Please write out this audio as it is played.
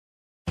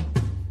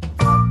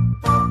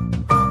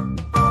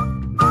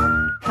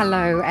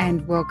Hello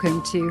and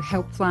welcome to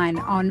Helpline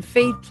on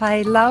Feed,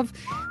 Play, Love,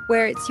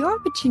 where it's your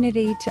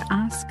opportunity to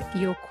ask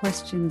your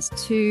questions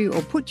to,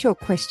 or put your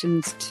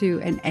questions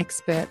to an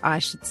expert, I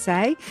should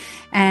say.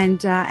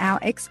 And our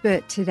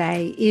expert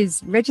today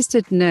is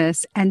registered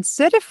nurse and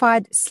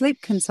certified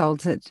sleep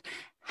consultant,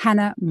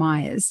 Hannah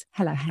Myers.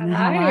 Hello, Hannah.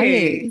 Hello. How are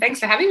you? Thanks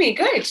for having me.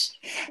 Good.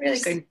 Really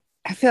good.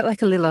 I felt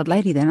like a little old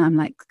lady then. I'm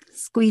like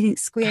squinting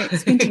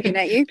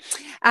at you.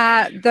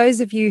 Those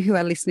of you who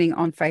are listening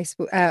on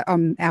Facebook,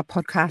 on our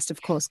podcast,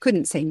 of course,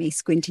 couldn't see me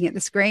squinting at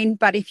the screen.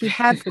 But if you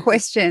have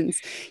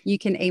questions, you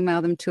can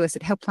email them to us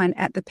at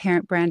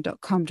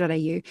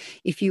helpline@theparentbrand.com.au.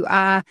 If you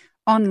are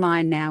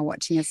online now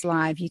watching us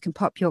live, you can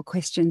pop your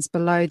questions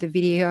below the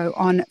video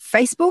on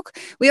Facebook.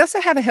 We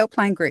also have a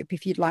helpline group.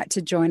 If you'd like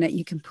to join it,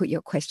 you can put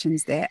your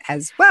questions there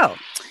as well.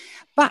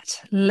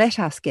 But let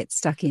us get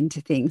stuck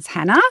into things,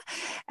 Hannah.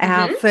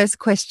 Our first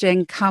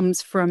question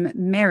comes from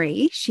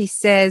Mary. She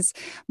says,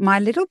 my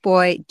little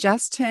boy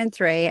just turned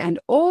 3 and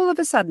all of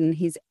a sudden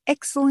his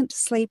excellent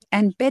sleep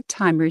and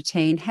bedtime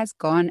routine has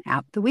gone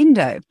out the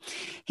window.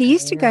 He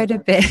used to go to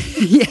bed.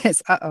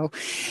 Yes,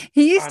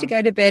 He used to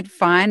go to bed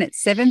fine at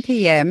 7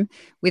 p.m.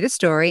 with a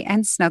story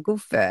and snuggle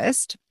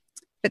first.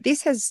 But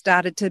this has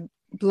started to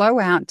blow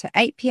out to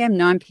 8 p.m,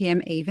 9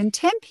 p.m, even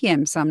 10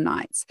 p.m. some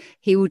nights.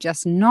 He will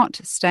just not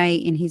stay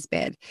in his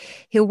bed.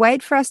 He'll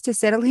wait for us to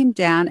settle him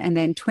down, and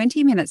then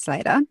 20 minutes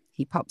later,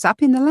 he pops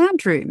up in the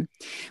lounge room.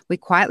 We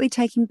quietly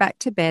take him back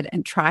to bed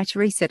and try to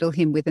resettle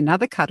him with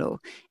another cuddle,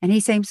 and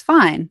he seems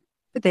fine.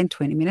 But then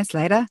 20 minutes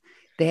later,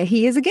 there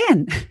he is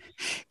again.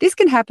 This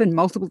can happen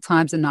multiple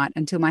times a night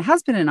until my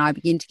husband and I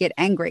begin to get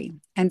angry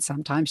and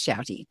sometimes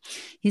shouty.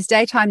 His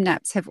daytime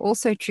naps have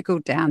also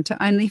trickled down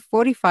to only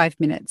 45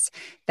 minutes.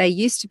 They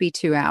used to be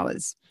 2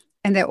 hours,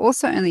 and they're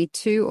also only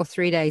 2 or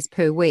 3 days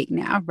per week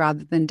now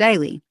rather than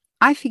daily.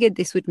 I figured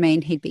this would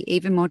mean he'd be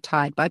even more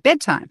tired by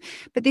bedtime,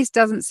 but this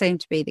doesn't seem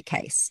to be the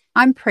case.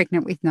 I'm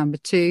pregnant with number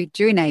 2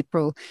 due in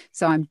April,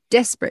 so I'm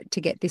desperate to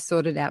get this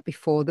sorted out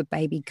before the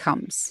baby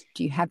comes.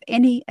 Do you have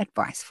any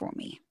advice for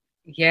me?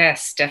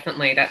 Yes,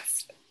 definitely.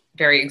 That's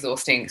very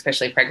exhausting,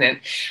 especially pregnant.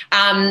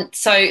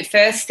 So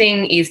first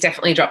thing is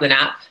definitely drop the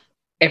nap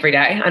every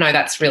day. I know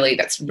that's really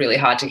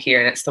hard to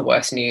hear and it's the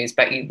worst news,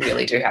 but you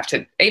really do have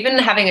to. Even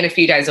having it a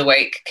few days a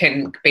week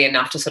can be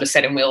enough to sort of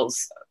set in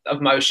wheels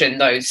of motion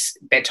those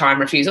bedtime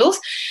refusals.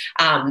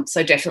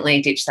 So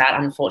definitely ditch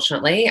that,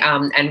 unfortunately.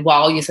 And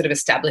while you're sort of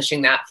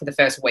establishing that for the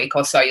first week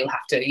or so, you'll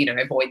have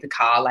to, avoid the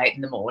car late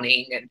in the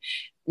morning and,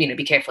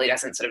 be careful he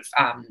doesn't sort of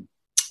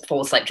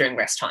fall asleep during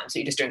rest time. So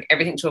you're just doing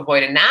everything to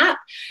avoid a nap,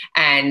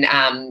 and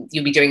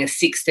you'll be doing a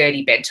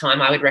 6:30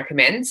 bedtime, I would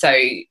recommend. So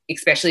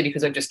especially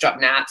because we've just dropped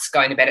naps,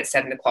 going to bed at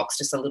 7 o'clock is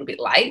just a little bit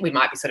late. We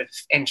might be sort of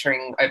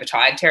entering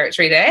overtired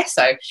territory there.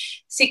 So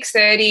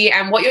 6:30,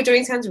 and what you're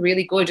doing sounds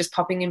really good, just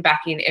popping him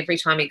back in every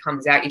time he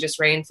comes out. You're just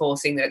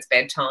reinforcing that it's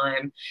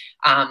bedtime,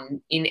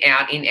 in,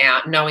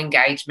 out, no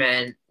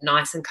engagement,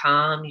 nice and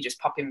calm. You just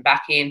pop him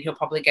back in. He'll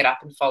probably get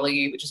up and follow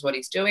you, which is what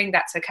he's doing.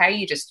 That's okay.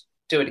 You just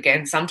do it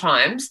again.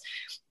 Sometimes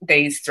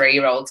these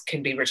 3-year-olds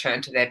can be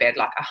returned to their bed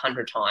like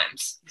 100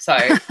 times. So,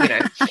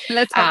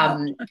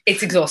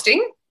 it's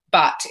exhausting,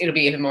 but it'll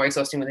be even more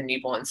exhausting with a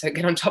newborn. So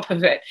get on top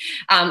of it.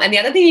 And the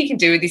other thing you can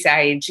do at this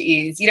age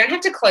is you don't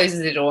have to close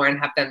the door and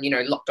have them,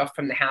 locked off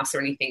from the house or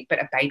anything,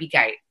 but a baby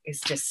gate is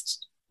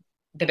just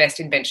the best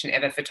invention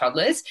ever for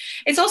toddlers.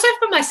 It's also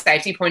from my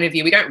safety point of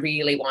view. We don't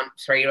really want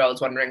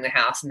 3-year-olds wandering the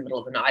house in the middle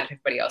of the night if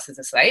everybody else is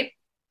asleep.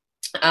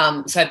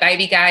 So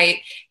baby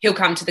gate, he'll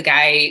come to the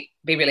gate,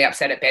 be really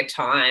upset at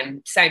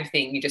bedtime. Same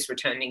thing, you're just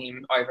returning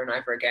him over and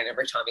over again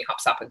every time he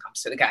hops up and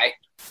comes to the gate.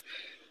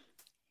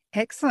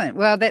 Excellent.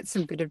 Well, that's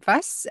some good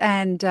advice,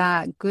 and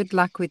good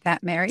luck with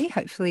that, Mary.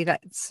 Hopefully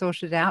that's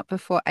sorted out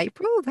before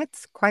April.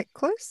 That's quite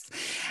close.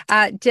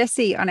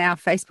 Jessie on our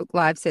Facebook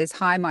Live says,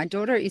 hi, my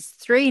daughter is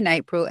 3 in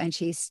April and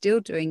she's still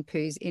doing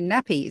poos in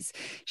nappies.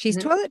 She's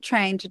toilet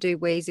trained to do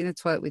wheeze in the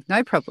toilet with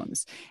no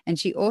problems. And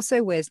she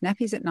also wears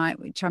nappies at night,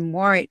 which I'm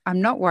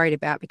not worried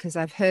about because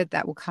I've heard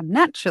that will come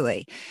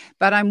naturally.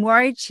 But I'm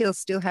worried she'll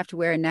still have to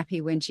wear a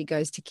nappy when she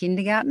goes to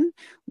kindergarten.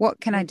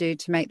 What can I do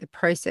to make the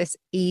process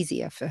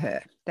easier for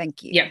her?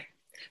 Thank you. Yeah.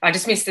 I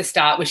just missed the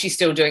start. Was she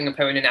still doing a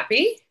poo in a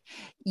nappy?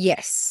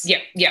 Yes.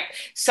 Yep.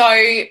 So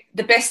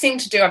the best thing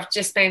to do, I've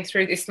just been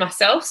through this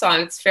myself, so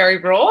it's very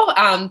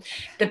raw.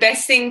 The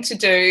best thing to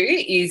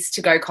do is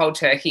to go cold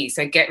turkey.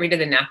 So get rid of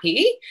the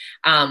nappy,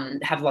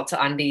 have lots of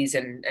undies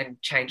and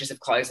changes of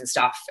clothes and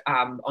stuff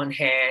on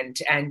hand,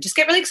 and just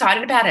get really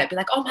excited about it. Be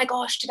like, oh my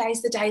gosh,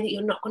 today's the day that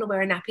you're not going to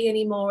wear a nappy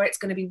anymore. It's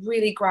going to be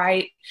really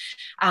great.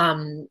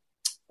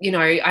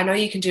 I know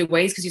you can do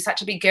wheeze because you're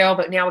such a big girl,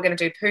 but now we're going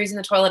to do poos in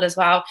the toilet as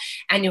well.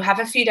 And you'll have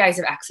a few days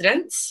of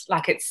accidents,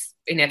 like it's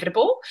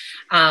inevitable.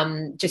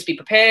 Just be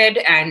prepared,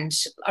 and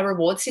a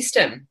reward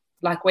system.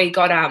 Like we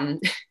got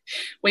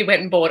we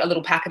went and bought a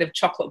little packet of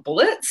chocolate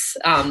bullets,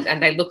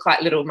 and they look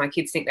like my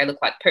kids think they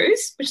look like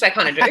poos, which they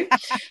kind of do.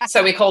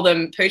 So we call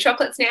them poo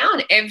chocolates now.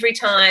 And every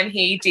time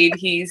he did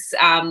his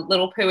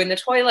little poo in the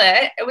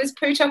toilet, it was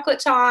poo chocolate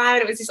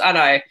time. It was just, I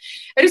know,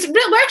 it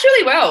worked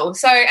really well.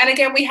 So, and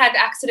again, we had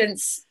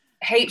accidents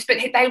heaps, but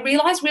they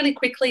realised really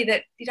quickly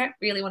that you don't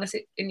really want to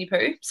sit in your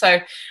poo. So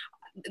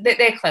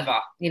they're clever,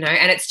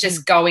 and it's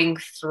just going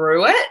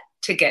through it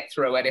to get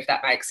through it, if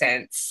that makes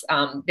sense.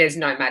 There's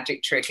no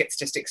magic trick. It's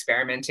just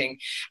experimenting.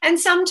 And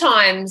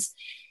sometimes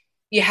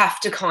you have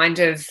to kind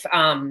of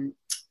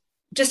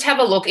just have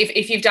a look.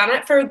 If you've done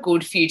it for a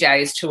good few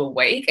days to a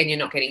week and you're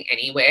not getting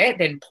anywhere,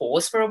 then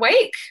pause for a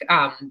week.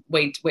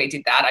 We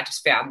did that. I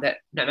just found that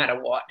no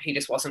matter what, he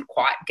just wasn't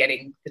quite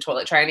getting the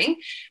toilet training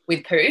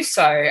with poo.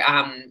 So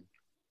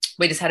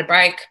we just had a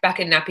break, back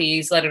in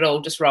nappies, let it all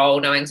just roll,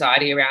 no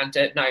anxiety around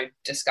it, no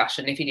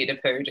discussion. If you need a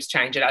poo, just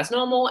change it as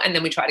normal. And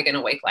then we tried again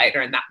a week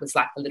later, and that was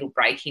like the little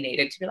break he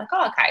needed to be like,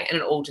 oh, okay. And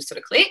it all just sort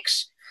of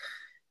clicked.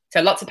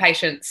 So lots of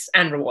patience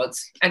and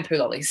rewards and poo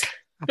lollies.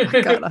 Oh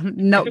my God, I'm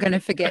not going to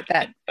forget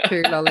that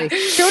poo lolly.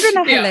 Children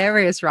are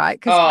hilarious, right?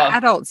 Because for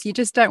adults, you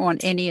just don't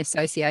want any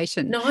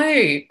association. No,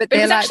 but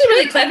it was actually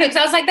really clever, because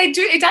I was like,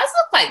 it does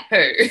look like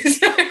poo.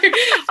 So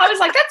I was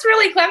like, that's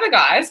really clever,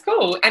 guys.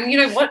 Cool. And you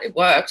know what? It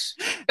worked.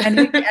 And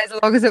as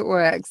long as it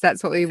works,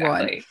 that's what we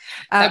want.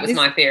 That was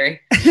my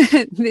theory.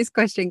 This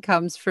question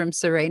comes from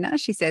Serena.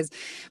 She says,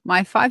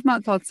 my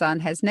 5-month-old son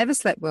has never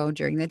slept well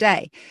during the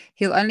day.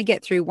 He'll only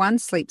get through one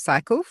sleep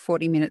cycle,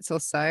 40 minutes or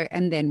so,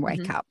 and then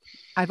wake up.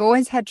 I've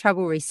always had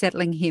trouble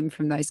resettling him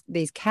from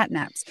these cat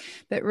naps,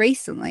 but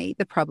recently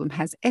the problem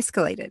has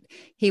escalated.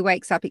 He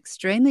wakes up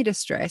extremely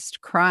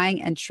distressed,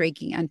 crying and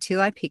shrieking until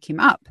I pick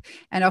him up,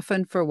 and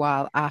often for a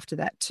while after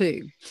that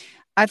too.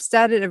 I've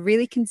started a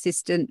really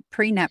consistent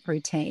pre-nap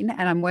routine,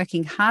 and I'm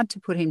working hard to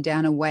put him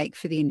down awake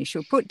for the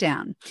initial put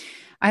down.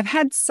 I've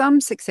had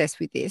some success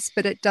with this,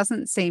 but it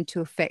doesn't seem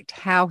to affect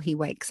how he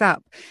wakes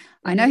up.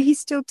 I know he's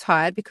still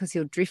tired because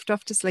he'll drift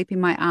off to sleep in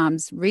my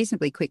arms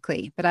reasonably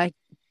quickly, but I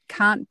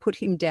can't put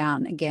him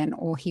down again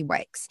or he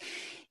wakes.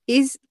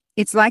 It's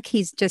like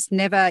he's just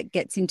never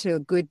gets into a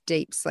good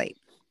deep sleep.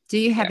 Do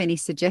you have any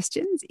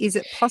suggestions? Is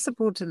it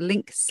possible to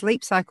link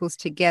sleep cycles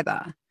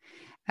together?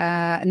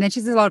 And then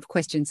she's a lot of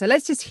questions. So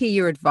let's just hear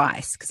your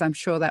advice, because I'm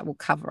sure that will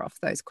cover off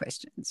those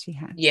questions she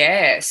had.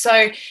 Yeah.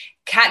 So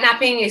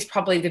catnapping is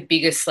probably the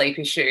biggest sleep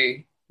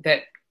issue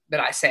that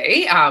I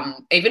see,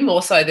 even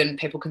more so than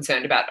people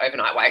concerned about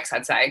overnight wakes.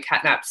 I'd say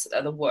catnaps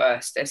are the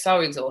worst. They're so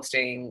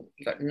exhausting.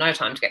 You've got no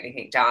time to get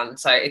anything done.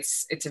 So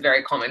it's a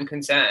very common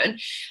concern.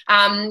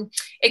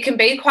 It can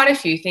be quite a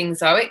few things,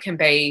 though. It can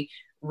be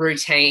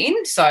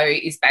routine. So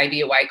is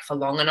baby awake for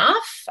long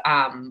enough,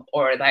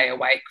 or are they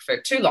awake for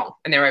too long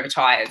and they're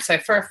overtired? So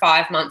for a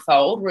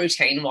 5-month-old,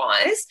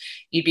 routine-wise,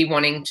 you'd be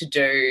wanting to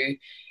do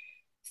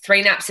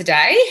 3 naps a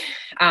day.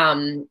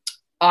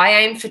 I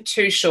aim for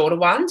 2 shorter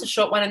ones, a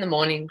short one in the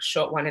morning,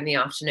 short one in the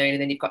afternoon,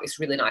 and then you've got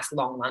this really nice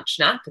long lunch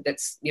nap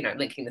that's,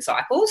 linking the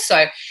cycles.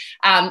 So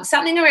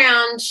something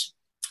around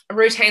a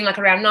routine, like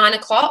around 9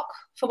 o'clock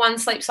for one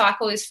sleep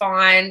cycle is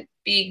fine.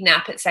 Big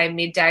nap at, say,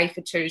 midday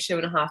for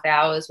 2.5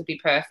 hours would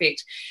be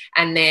perfect.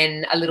 And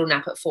then a little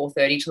nap at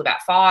 4:30 till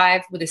about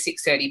 5 with a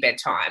 6:30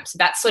 bedtime. So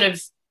that's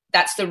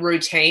the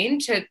routine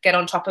to get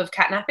on top of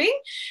catnapping.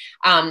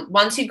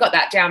 Once you've got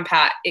that down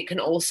pat, it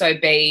can also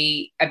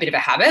be a bit of a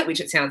habit,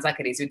 which it sounds like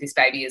it is with this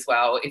baby as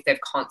well. If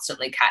they've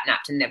constantly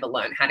catnapped and never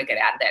learned how to get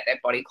out of that, their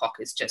body clock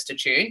is just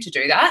attuned to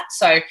do that.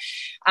 So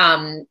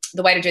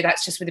the way to do that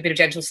is just with a bit of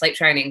gentle sleep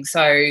training.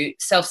 So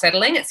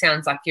self-settling, it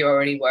sounds like you're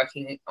already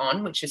working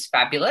on, which is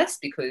fabulous,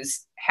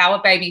 because how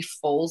a baby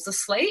falls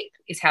asleep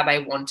is how they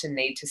want and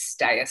need to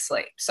stay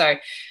asleep. So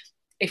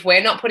if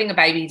we're not putting a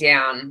baby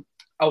down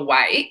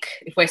awake,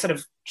 if we're sort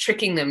of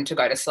tricking them to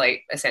go to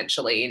sleep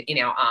essentially in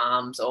our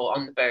arms or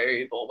on the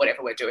boob or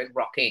whatever we're doing,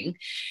 rocking,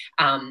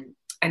 and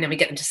then we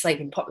get them to sleep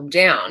and pop them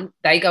down,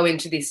 they go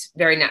into this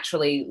very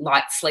naturally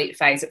light sleep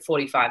phase at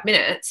 45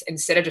 minutes.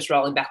 Instead of just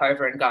rolling back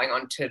over and going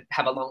on to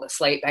have a longer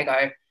sleep, they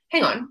go,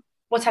 hang on,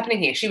 what's happening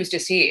here? She was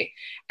just here,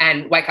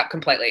 and wake up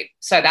completely.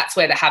 So that's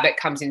where the habit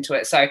comes into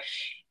it. So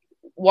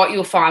what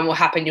you'll find will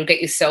happen, you'll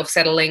get your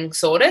self-settling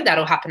sorted.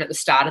 That'll happen at the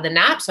start of the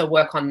nap. So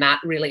work on that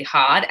really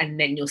hard, and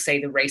then you'll see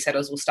the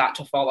resetters will start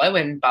to follow,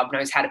 and Bub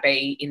knows how to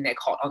be in their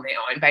cot on their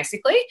own,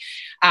 basically.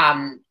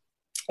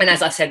 And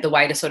as I said, the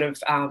way to sort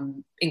of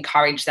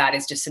encourage that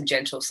is just some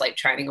gentle sleep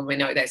training. And we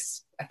know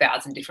there's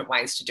 1,000 different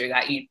ways to do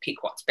that. You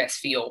pick what's best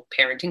for your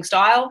parenting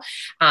style,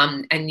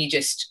 and you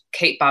just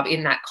keep Bub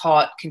in that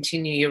cot,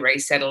 continue your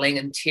resettling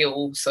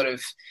until sort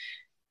of,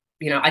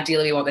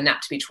 ideally we want the nap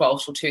to be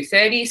 12 till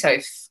 2:30. So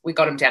if we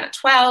got him down at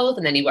 12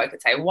 and then he woke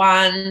at, say,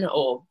 1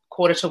 or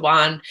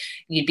 1:45,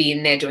 you'd be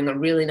in there doing a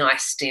really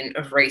nice stint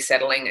of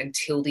resettling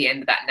until the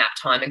end of that nap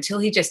time, until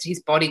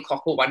his body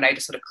clock will one day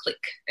just sort of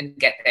click and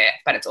get there.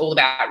 But it's all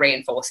about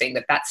reinforcing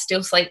that that's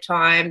still sleep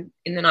time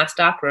in the nice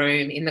dark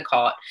room, in the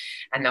cot,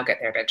 and they'll get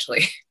there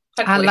eventually.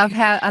 I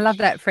love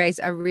that phrase,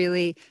 a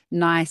really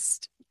nice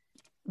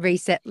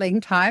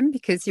resettling time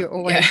because you're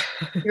always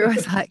Yeah.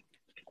 like,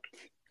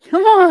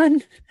 come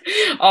on.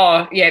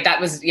 Oh, yeah,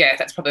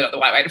 that's probably not the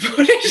right way to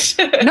put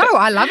it. No,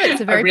 I love it.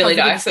 It's a very really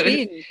positive nice sort of,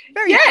 spin.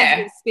 Very yeah,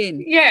 positive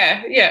spin.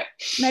 yeah.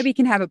 Maybe you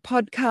can have a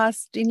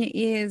podcast in your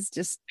ears,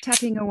 just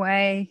tapping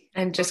away.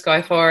 And just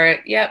go for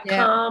it. Yep,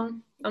 Yeah.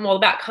 calm. I'm all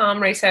about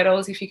calm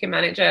resettles if you can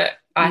manage it.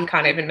 I Yeah.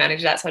 can't even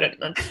manage that, so I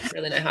don't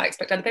really know how I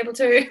expect other people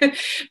to.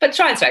 But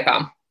try and stay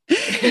calm.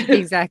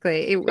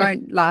 Exactly. It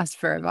won't last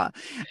forever.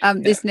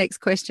 This next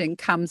question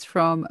comes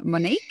from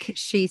Monique.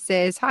 She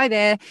says, hi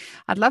there.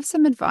 I'd love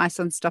some advice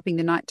on stopping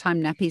the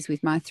nighttime nappies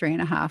with my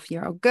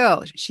 3.5-year-old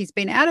girl. She's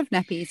been out of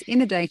nappies in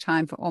the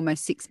daytime for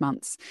almost 6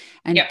 months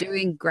and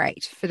doing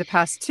great. For the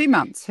past 2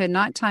 months, her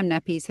nighttime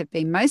nappies have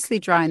been mostly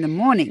dry in the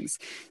mornings.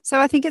 So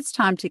I think it's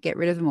time to get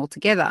rid of them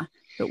altogether.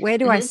 But where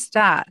do I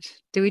start?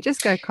 Do we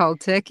just go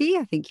cold turkey?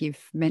 I think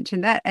you've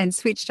mentioned that, and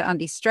switch to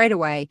undies straight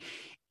away.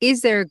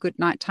 Is there a good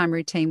nighttime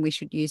routine we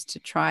should use to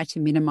try to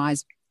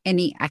minimize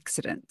any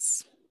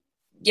accidents?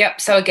 Yep.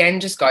 So again,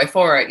 just go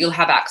for it. You'll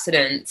have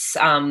accidents.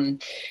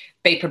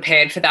 Be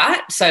prepared for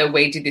that. So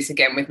we did this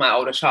again with my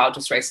older child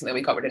just recently.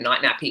 We got rid of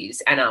night nappies,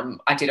 and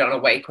I did it on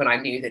a week when I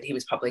knew that he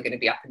was probably going to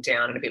be up and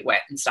down and a bit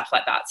wet and stuff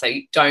like that. So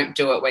you don't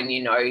do it when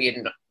you know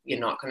you're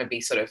not going to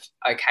be sort of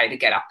okay to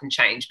get up and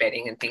change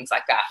bedding and things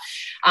like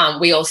that.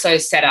 We also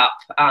set up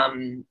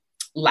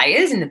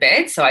layers in the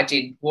bed. So I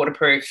did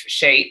waterproof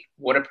sheet,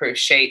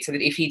 so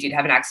that if he did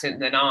have an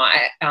accident in the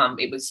night,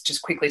 it was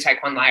just quickly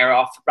take one layer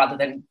off rather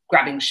than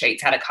grabbing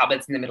sheets out of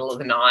cupboards in the middle of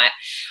the night.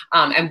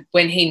 And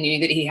when he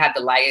knew that he had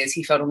the layers,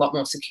 he felt a lot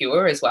more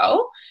secure as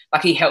well.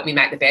 Like, he helped me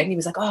make the bed and he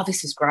was like, oh,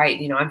 this is great.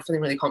 You know, I'm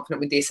feeling really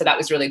confident with this. So that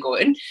was really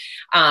good.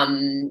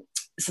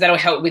 So that'll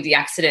help with the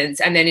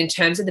accidents. And then in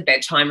terms of the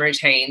bedtime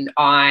routine,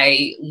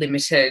 I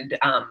limited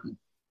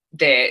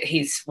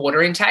his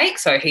water intake.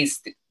 So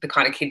he's the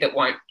kind of kid that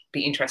won't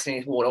be interested in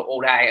his water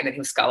all day, and then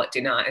he'll scull at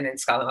dinner and then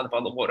scull another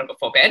bottle of water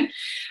before bed.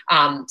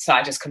 So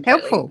I just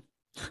completely helpful.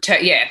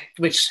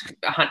 Which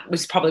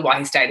was probably why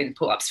he stayed in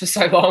pull-ups for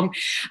so long.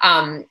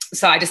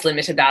 So I just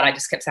limited that. I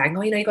just kept saying,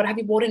 oh, you got to have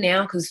your water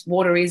now, because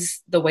water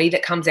is the wee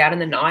that comes out in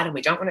the night and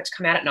we don't want it to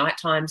come out at night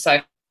time. So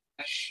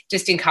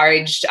just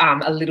encouraged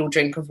a little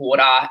drink of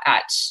water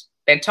at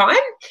bedtime.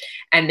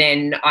 And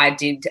then I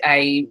did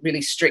a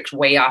really strict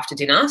wee after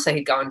dinner. So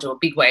he'd go and do a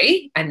big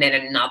wee and then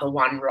another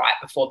one right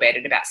before bed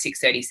at about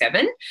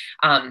 6:37.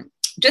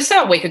 Just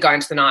so we could go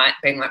into the night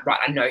being like, right,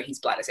 I know his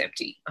bladder's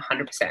empty,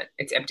 100%,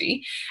 it's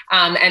empty.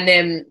 And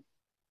then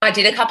I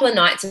did a couple of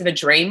nights of a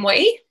dream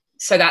wee.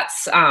 So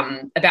that's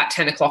about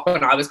 10 o'clock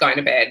when I was going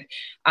to bed.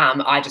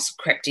 I just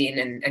crept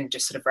in and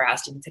just sort of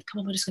roused him and said, come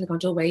on, we're just going to go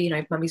and do a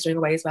wee. Mummy's doing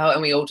a wee as well.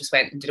 And we all just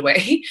went and did a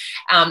wee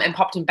and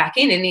popped him back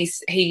in. And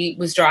he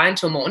was dry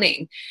until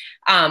morning.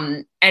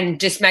 And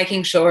just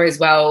making sure as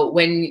well,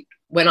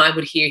 when I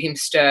would hear him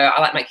stir, I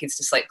like my kids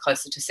to sleep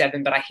closer to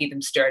 7, but I hear them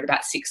stir at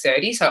about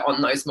 6:30. So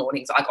on those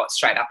mornings, I got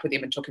straight up with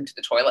him and took him to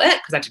the toilet,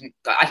 because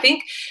I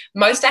think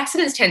most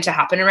accidents tend to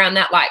happen around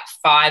that, like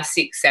 5,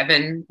 6,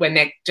 7, when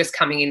they're just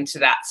coming into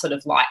that sort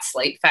of light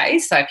sleep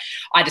phase. So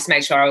I just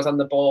made sure I was on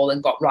the ball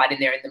and got right in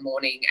there in the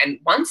morning. And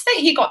once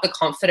he got the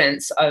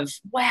confidence of,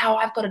 wow,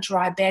 I've got a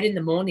dry bed in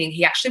the morning,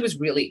 he actually was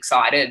really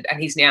excited,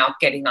 and he's now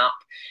getting up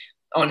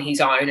on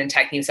his own and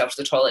taking himself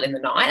to the toilet in the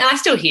night. And I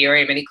still hear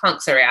him and he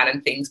clunks around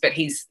and things, but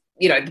he's,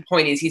 the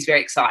point is he's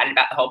very excited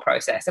about the whole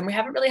process, and we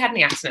haven't really had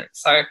any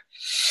accidents. So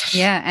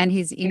yeah, and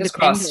he's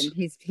independent.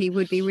 He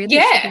would be really,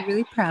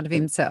 really proud of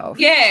himself.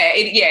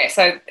 Yeah.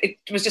 So it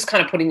was just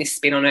kind of putting this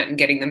spin on it and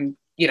getting them,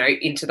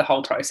 into the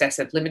whole process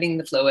of limiting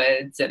the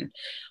fluids and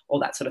all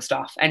that sort of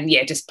stuff. And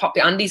yeah, just pop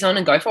the undies on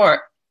and go for it.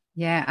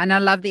 Yeah, and I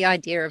love the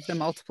idea of the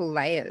multiple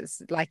layers.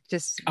 Like,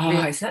 just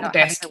really isn't that the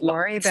best? To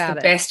worry about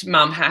it. Best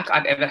mum hack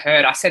I've ever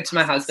heard. I said to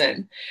my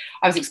husband,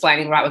 I was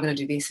explaining, right, we're going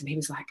to do this, and he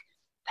was like,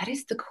 "That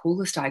is the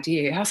coolest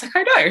idea." I was like,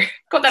 "I know,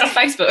 got that on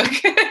Facebook."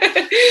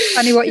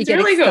 Funny what you get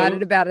really excited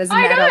cool. about as an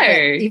adult. Know.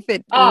 If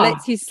it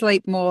lets you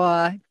sleep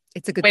more,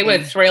 it's a good thing. We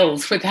were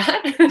thrilled with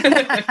that.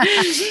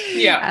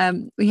 Yeah.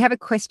 We have a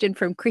question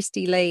from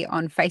Christy Lee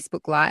on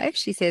Facebook Live.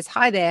 She says,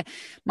 hi there.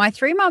 My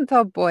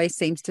 3-month-old boy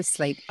seems to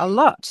sleep a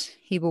lot.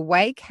 He will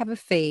wake, have a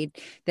feed,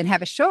 then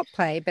have a short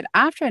play, but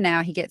after an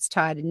hour he gets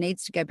tired and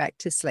needs to go back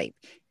to sleep.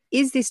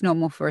 Is this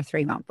normal for a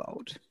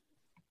 3-month-old?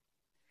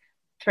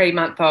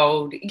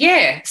 3-month-old,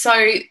 yeah.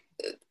 So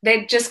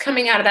they're just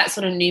coming out of that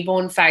sort of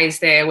newborn phase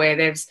there, where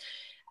there's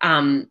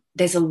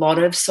a lot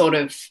of sort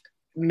of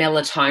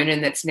melatonin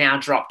that's now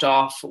dropped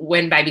off.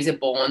 When babies are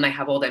born, they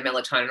have all their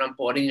melatonin on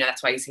board, and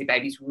that's why you see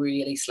babies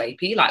really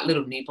sleepy. Like,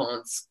 little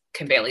newborns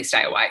can barely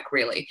stay awake,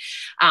 really.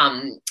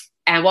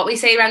 And what we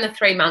see around the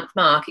 3-month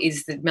mark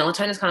is the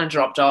melatonin's kind of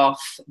dropped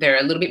off. They're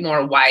a little bit more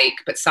awake,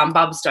 but some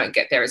bubs don't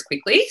get there as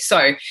quickly.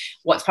 So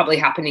what's probably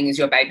happening is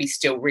your baby's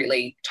still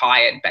really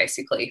tired,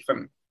 basically,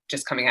 from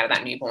just coming out of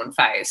that newborn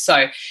phase.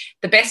 So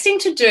the best thing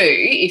to do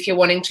if you're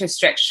wanting to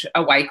stretch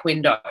awake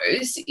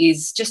windows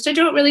is just to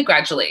do it really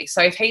gradually.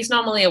 So if he's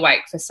normally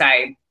awake for,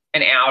 say,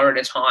 an hour at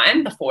a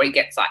time before he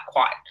gets like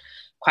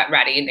quite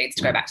ratty and needs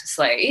to go back to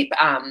sleep,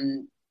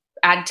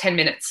 add 10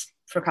 minutes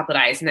for a couple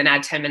of days and then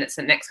add 10 minutes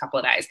the next couple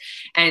of days.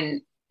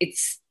 And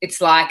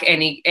it's like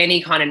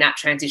any kind of nap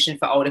transition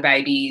for older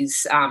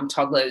babies,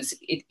 toddlers.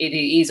 It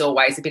is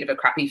always a bit of a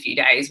crappy few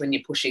days when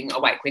you're pushing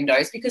awake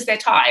windows because they're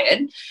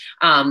tired,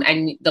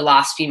 and the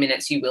last few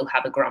minutes you will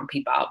have a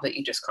grumpy bub that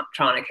you're just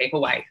trying to keep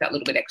awake, that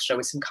little bit extra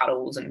with some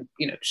cuddles and,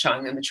 you know,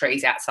 showing them the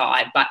trees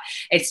outside. But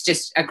it's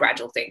just a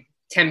gradual thing,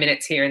 10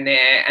 minutes here and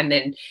there. And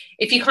then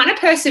if you kind of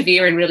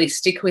persevere and really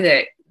stick with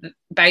it,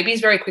 babies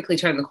very quickly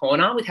turn the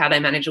corner with how they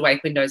manage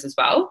awake windows as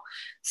well.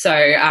 So,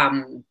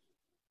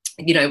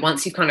 you know,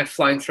 once you've kind of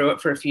flown through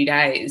it for a few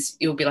days,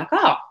 you'll be like,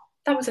 oh,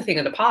 that was a thing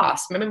of the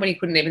past. Remember when he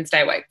couldn't even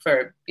stay awake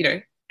for, you know,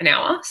 an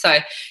hour? So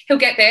he'll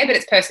get there, but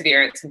it's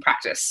perseverance and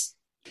practice.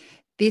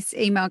 This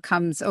email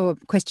comes, or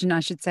question I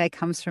should say,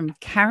 comes from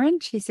Karen.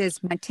 She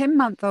says, my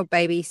 10-month-old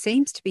baby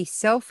seems to be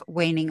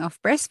self-weaning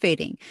off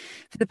breastfeeding.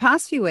 For the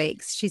past few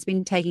weeks, she's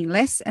been taking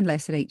less and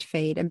less at each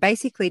feed and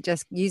basically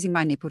just using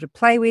my nipple to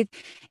play with,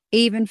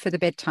 even for the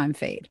bedtime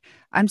feed.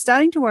 I'm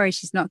starting to worry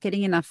she's not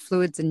getting enough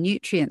fluids and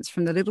nutrients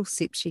from the little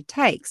sips she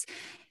takes.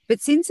 But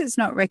since it's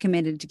not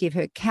recommended to give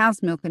her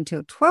cow's milk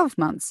until 12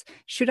 months,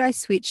 should I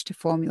switch to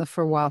formula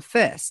for a while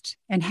first?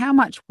 And how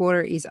much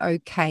water is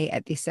okay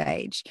at this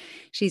age?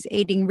 She's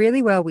eating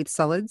really well with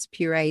solids,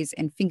 purees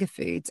and finger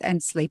foods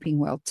and sleeping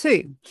well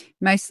too,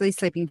 mostly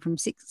sleeping from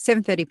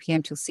 7:30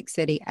 p.m. till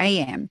 6:30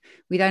 a.m.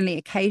 with only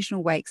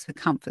occasional wakes for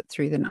comfort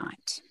through the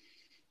night.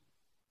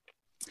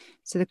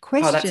 So the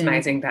question... Oh, that's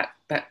amazing.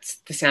 That's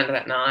the sound of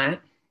that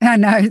night. I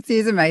know, it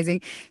is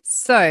amazing.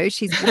 So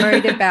she's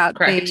worried about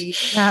the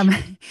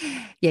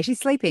yeah, she's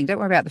sleeping. Don't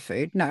worry about the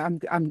food. No,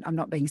 I'm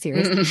not being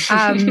serious.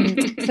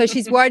 So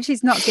she's worried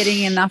she's not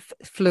getting enough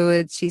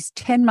fluids. She's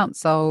 10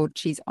 months old.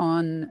 She's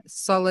on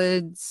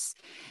solids.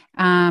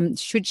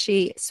 Should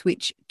she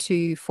switch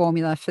to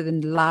formula for the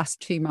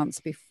last 2 months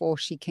before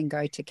she can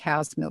go to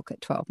cow's milk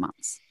at 12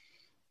 months?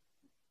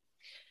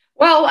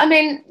 Well, I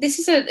mean,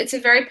 it's a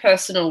very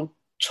personal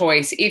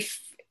choice. If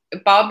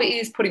Bub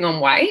is putting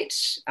on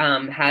weight,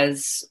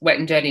 has wet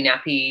and dirty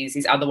nappies,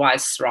 is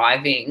otherwise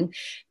thriving,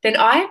 then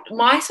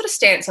my sort of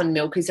stance on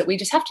milk is that we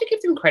just have to give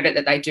them credit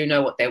that they do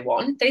know what they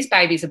want. These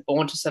babies are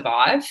born to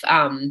survive.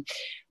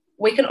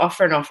 We can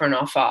offer and offer and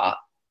offer,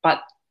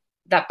 but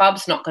that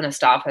Bub's not going to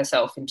starve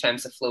herself in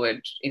terms of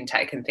fluid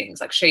intake and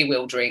things. Like, she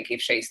will drink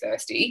if she's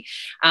thirsty.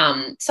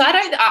 I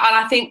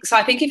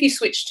think if you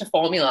switch to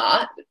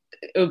formula,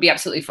 it would be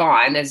absolutely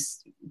fine. There's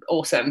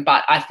awesome,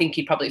 but I think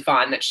you'd probably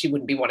find that she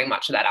wouldn't be wanting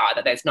much of that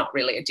either. There's not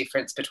really a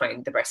difference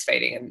between the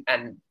breastfeeding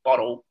and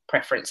bottle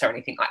preference or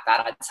anything like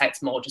that. I'd say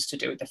it's more just to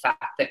do with the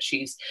fact that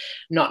she's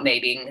not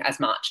needing as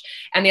much.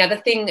 And the other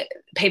thing,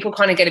 people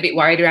kind of get a bit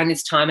worried around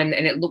this time, and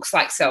it looks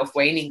like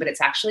self-weaning, but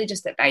it's actually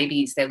just that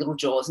babies, their little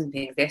jaws and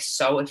things, they're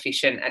so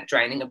efficient at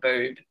draining a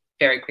boob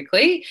very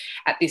quickly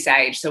at this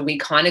age. So we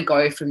kind of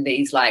go from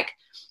these like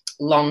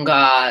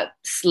longer,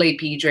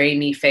 sleepy,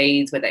 dreamy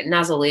feeds where they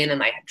nuzzle in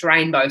and they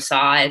drain both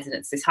sides, and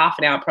it's this half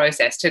an hour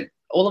process, to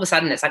all of a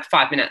sudden it's like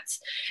 5 minutes,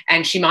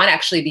 and she might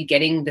actually be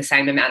getting the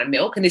same amount of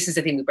milk. And this is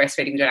the thing with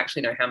breastfeeding, we don't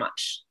actually know how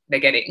much they're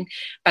getting,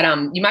 but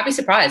you might be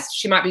surprised.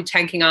 She might be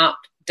tanking up,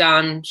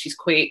 done, she's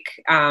quick,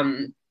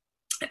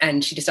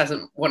 and she just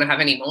doesn't want to have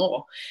any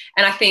more.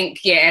 And I think,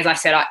 yeah, as I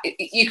said,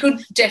 you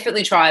could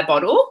definitely try a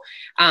bottle,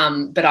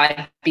 but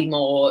I'd be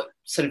more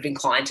sort of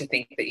inclined to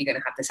think that you're going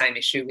to have the same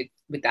issue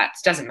with that.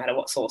 It doesn't matter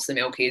what source the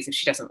milk is. If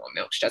she doesn't want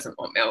milk, she doesn't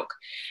want milk.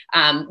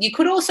 You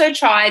could also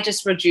try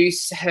just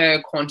reduce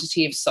her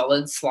quantity of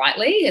solids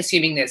slightly,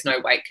 assuming there's no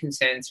weight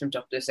concerns from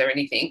doctors or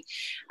anything.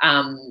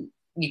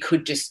 You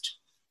could just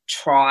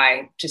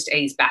try just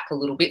ease back a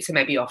little bit. So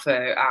maybe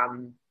offer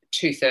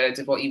 2/3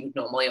 of what you would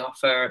normally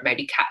offer,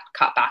 maybe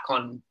cut back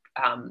on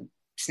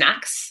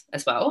snacks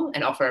as well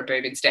and offer a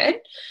boob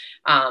instead.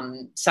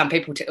 Some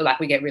people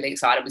we get really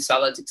excited with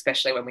solids,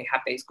 especially when we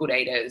have these good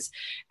eaters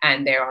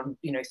and they're on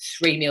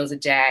 3 meals a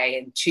day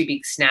and 2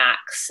 big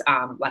snacks,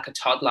 like a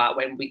toddler,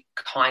 when we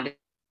kind of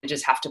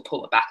just have to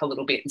pull it back a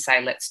little bit and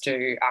say, let's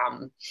do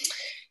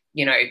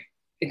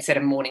instead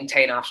of morning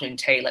tea and afternoon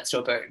tea, let's do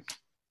a boob.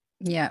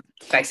 Yeah,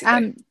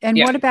 basically.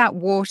 What about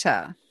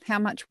water? How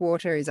much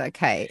water is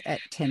okay at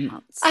 10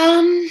 months?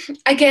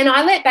 Again,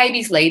 I let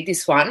babies lead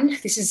this one.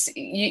 This is,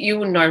 you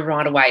will know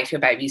right away if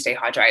your baby's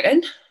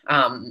dehydrated.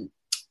 And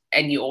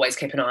you always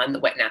keep an eye on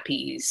the wet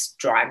nappies,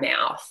 dry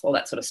mouth, all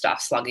that sort of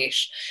stuff,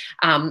 sluggish.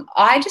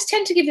 I just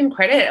tend to give them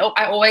credit.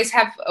 I always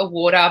have a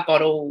water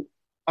bottle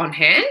on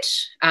hand.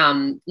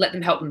 Let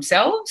them help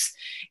themselves.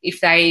 If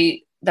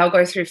they'll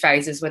go through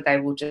phases where they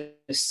will just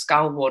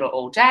scull water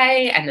all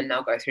day, and then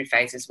they'll go through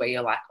phases where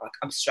you're like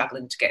I'm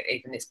struggling to get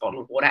even this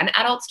bottle of water. And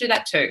adults do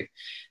that too.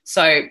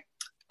 So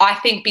I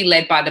think be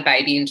led by the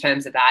baby in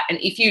terms of that. And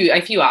if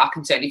you are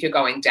concerned, if you're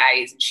going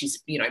days and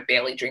she's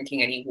barely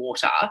drinking any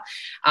water,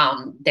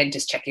 then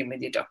just check in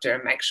with your doctor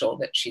and make sure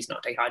that she's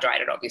not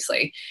dehydrated,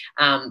 obviously.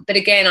 But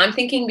again, I'm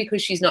thinking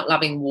because she's not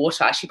loving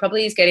water, she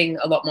probably is getting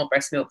a lot more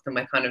breast milk than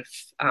we're kind of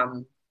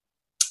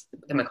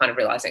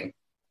realizing,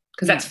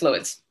 because that's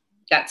fluids.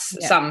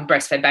 Some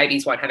breastfed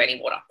babies won't have any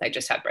water. They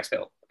just have breast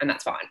milk, and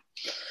that's fine.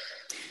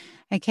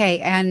 Okay,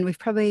 and we've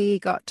probably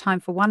got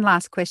time for one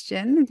last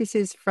question. This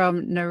is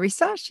from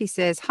Narissa. She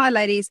says, "Hi,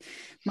 ladies.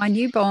 My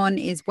newborn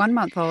is 1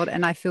 month old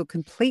and I feel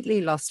completely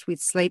lost with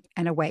sleep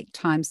and awake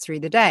times through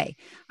the day.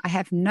 I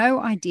have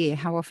no idea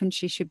how often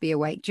she should be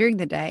awake during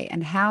the day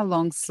and how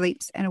long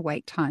sleeps and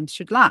awake times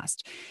should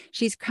last.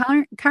 She's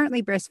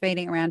currently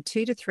breastfeeding around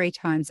 2 to 3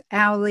 times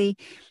hourly,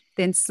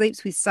 then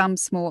sleeps with some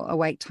small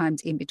awake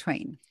times in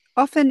between.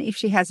 Often, if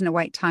she has an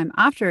awake time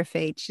after a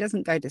feed, she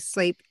doesn't go to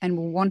sleep and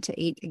will want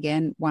to eat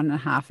again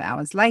 1.5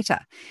 hours later.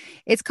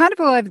 It's kind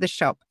of all over the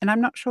shop, and I'm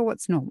not sure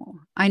what's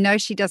normal. I know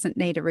she doesn't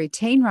need a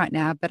routine right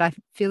now, but I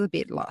feel a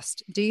bit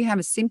lost. Do you have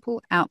a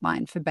simple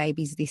outline for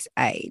babies this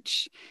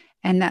age?"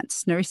 And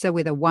that's Narissa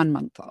with a 1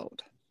 month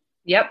old.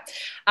 Yep.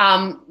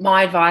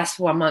 My advice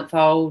for 1 month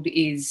old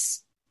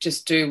is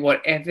just do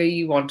whatever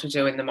you want to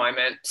do in the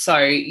moment. So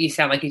you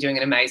sound like you're doing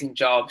an amazing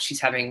job.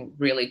 She's having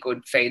really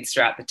good feeds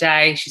throughout the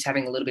day. She's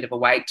having a little bit of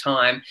awake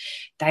time.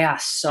 They are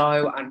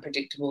so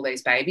unpredictable,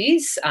 these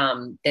babies.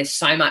 There's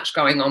so much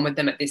going on with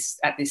them at this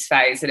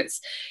phase that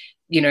it's,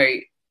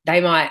 they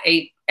might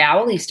eat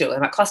hourly still. They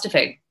might cluster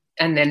feed.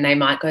 And then they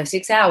might go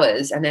 6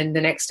 hours. And then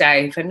the next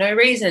day, for no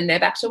reason, they're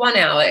back to 1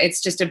 hour. It's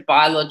just a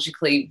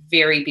biologically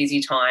very busy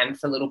time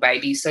for little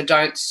babies. So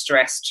don't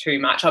stress too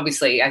much.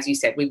 Obviously, as you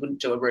said, we wouldn't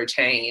do a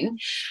routine.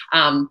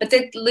 But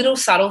there are little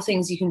subtle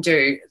things you can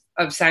do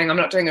of saying, I'm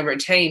not doing a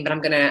routine, but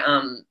I'm going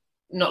to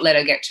not let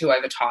her get too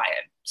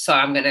overtired. So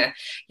I'm going to,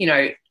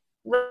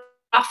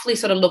 roughly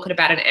sort of look at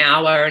about an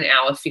hour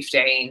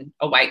 15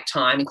 awake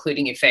time,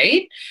 including your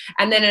feed.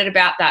 And then at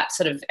about that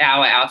sort of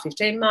hour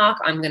 15 mark,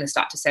 I'm going to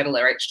start to settle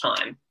her each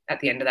time at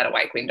the end of that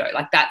awake window.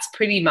 Like, that's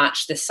pretty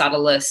much the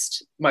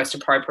subtlest, most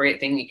appropriate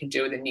thing you can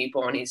do with a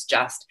newborn, is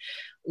just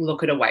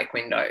look at awake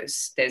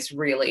windows. There's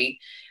really,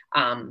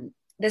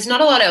 there's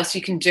not a lot else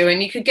you can do.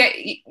 And you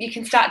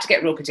can start to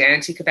get real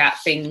pedantic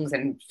about things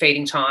and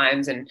feeding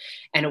times and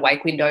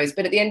awake windows.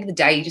 But at the end of the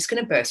day, you're just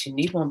going to burst your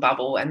newborn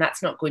bubble, and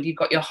that's not good. You've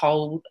got your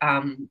whole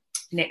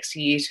next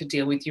year to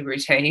deal with your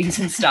routines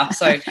and stuff.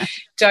 So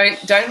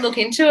don't look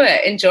into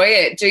it. Enjoy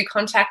it. Do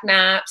contact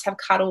naps, have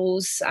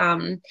cuddles.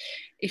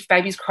 If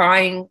baby's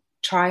crying,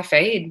 try a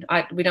feed.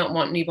 We don't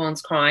want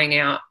newborns crying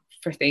out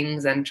for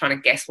things and trying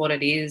to guess what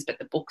it is, but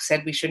the book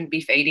said we shouldn't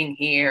be feeding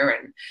here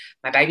and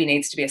my baby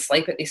needs to be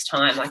asleep at this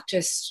time. Like,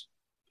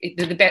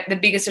 the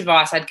biggest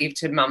advice I'd give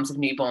to mums of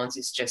newborns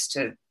is just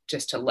to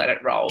let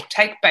it roll.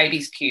 Take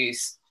baby's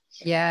cues.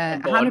 Yeah,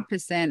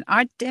 100%.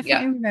 I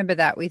definitely remember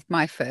that with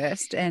my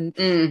first, and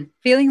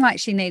feeling like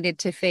she needed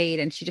to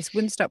feed and she just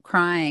wouldn't stop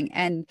crying.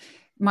 And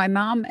my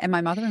mum and my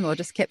mother-in-law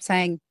just kept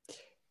saying,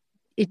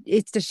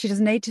 it's just, she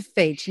doesn't need to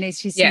feed. She needs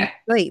to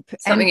sleep.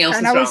 Something else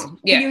is wrong.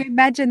 Yeah. Can you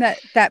imagine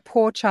that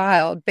poor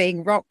child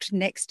being rocked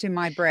next to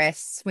my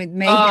breasts with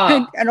me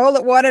and all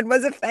it wanted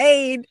was a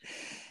feed?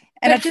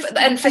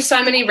 And for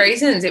so many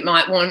reasons, it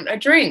might want a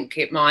drink.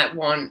 It might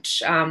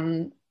want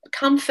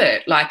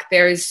comfort. Like,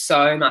 there is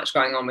so much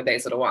going on with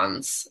these little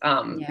ones.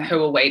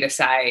 Who are we to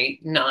say,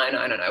 no,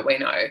 we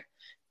know.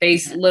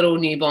 These little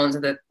newborns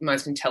are the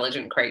most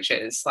intelligent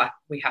creatures. Like,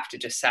 we have to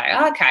just say,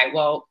 okay,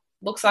 well,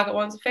 looks like it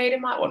wants a feed, it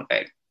might want a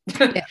feed.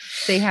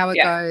 See how it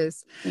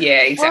goes.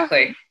 Yeah,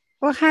 exactly.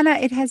 Well, Hannah,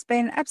 it has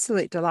been an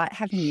absolute delight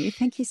having you.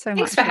 Thank you so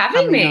much for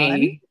having me.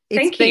 On.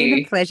 It's been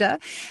a pleasure.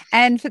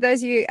 And for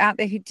those of you out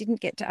there who didn't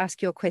get to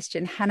ask your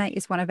question, Hannah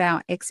is one of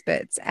our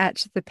experts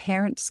at the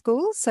Parent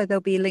School. So there'll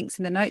be links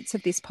in the notes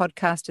of this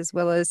podcast, as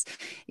well as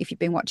if you've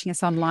been watching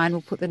us online,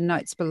 we'll put the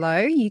notes below.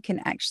 You can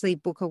actually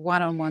book a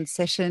one-on-one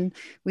session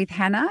with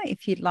Hannah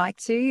if you'd like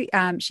to.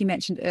 She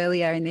mentioned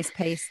earlier in this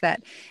piece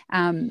that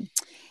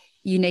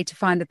you need to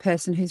find the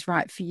person who's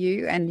right for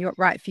you and you're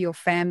right for your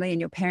family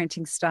and your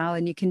parenting style.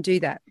 And you can do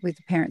that with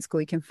the Parent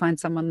School. You can find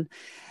someone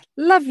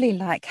lovely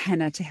like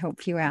Hannah to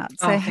help you out.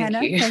 So Hannah,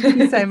 thank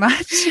you so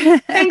much.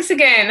 Thanks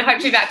again. Hope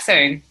to be back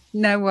soon.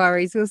 No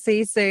worries. We'll see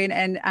you soon,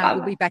 and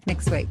we'll be back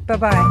next week.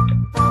 Bye-bye.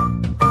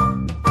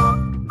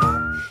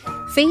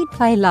 Feed,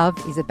 Play, Love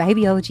is a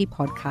babyology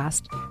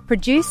podcast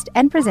produced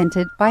and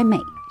presented by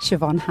me,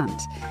 Siobhan Hunt.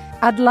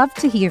 I'd love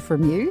to hear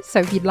from you.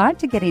 So if you'd like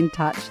to get in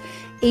touch,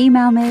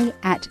 email me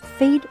at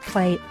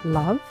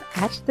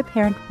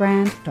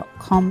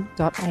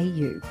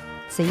feedplaylove@theparentbrand.com.au.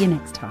 See you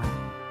next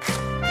time.